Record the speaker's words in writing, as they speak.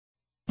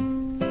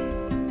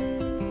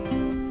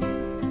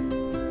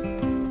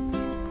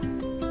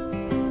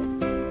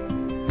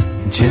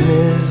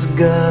Jimmy's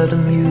got a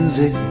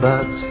music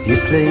box, he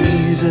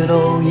plays it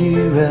all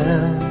year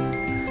round.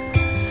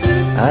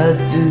 I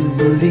do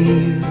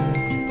believe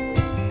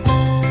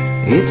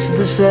it's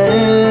the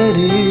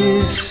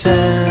saddest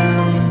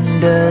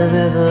sound I've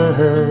ever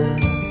heard.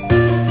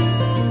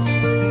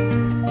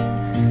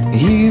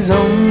 He's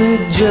only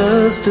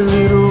just a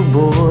little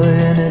boy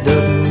and he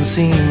doesn't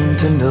seem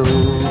to know.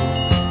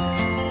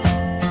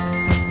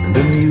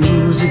 The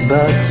music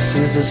box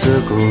is a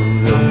circle,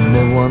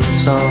 only one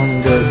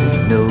song does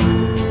it know.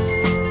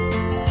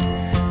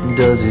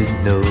 Does it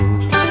know?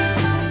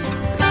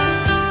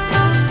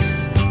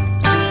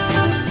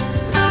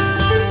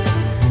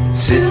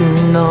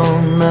 Sitting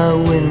on my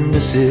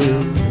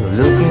windowsill,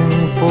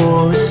 looking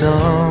for a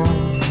song.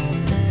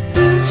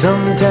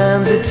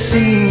 Sometimes it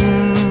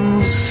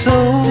seems so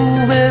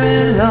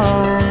very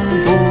long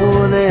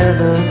before they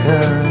ever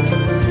come.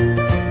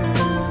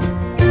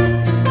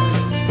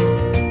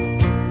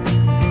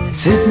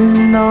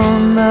 Sitting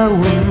on my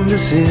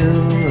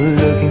windowsill,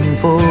 looking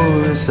for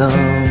a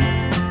song.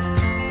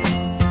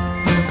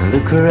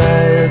 The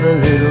cry of a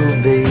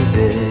little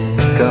baby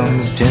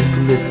comes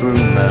gently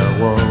through my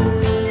wall.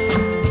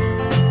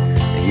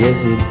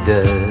 Yes, it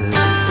does.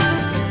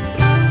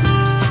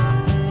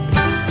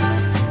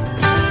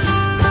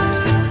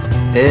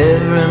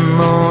 Every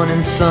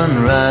morning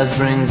sunrise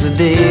brings a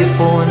day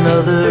for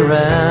another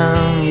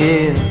round,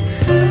 yeah.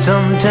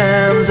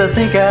 Sometimes I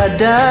think I'd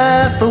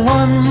die for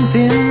one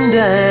thin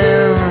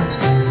dime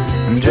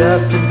and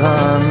dropped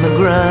upon the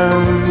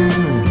ground.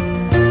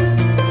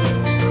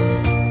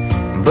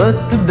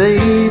 But the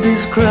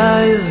baby's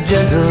cry is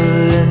gentle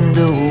and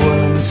the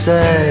woman's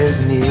sigh is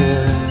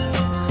near.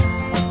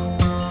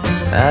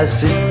 I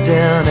sit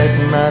down at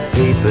my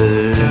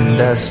paper and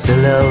I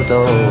spill out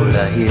all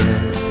I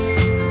hear.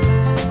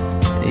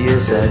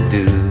 Yes, I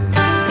do.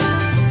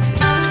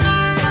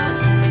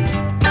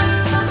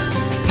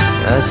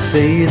 I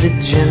say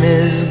that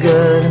Jimmy's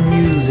got a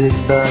music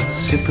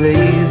box, he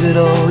plays it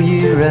all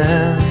year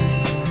round.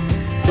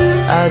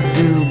 I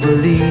do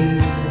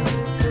believe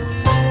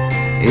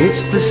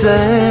it's the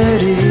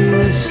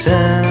saddest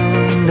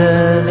sound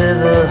I've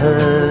ever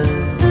heard.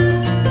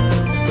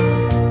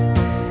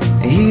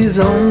 He's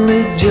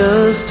only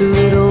just a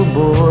little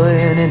boy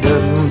and he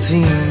doesn't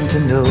seem to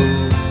know.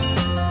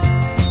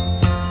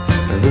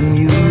 The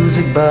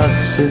music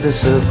box is a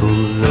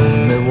circle,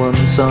 only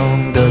one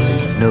song does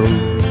it know.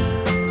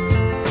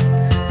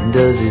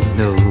 Does it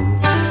know?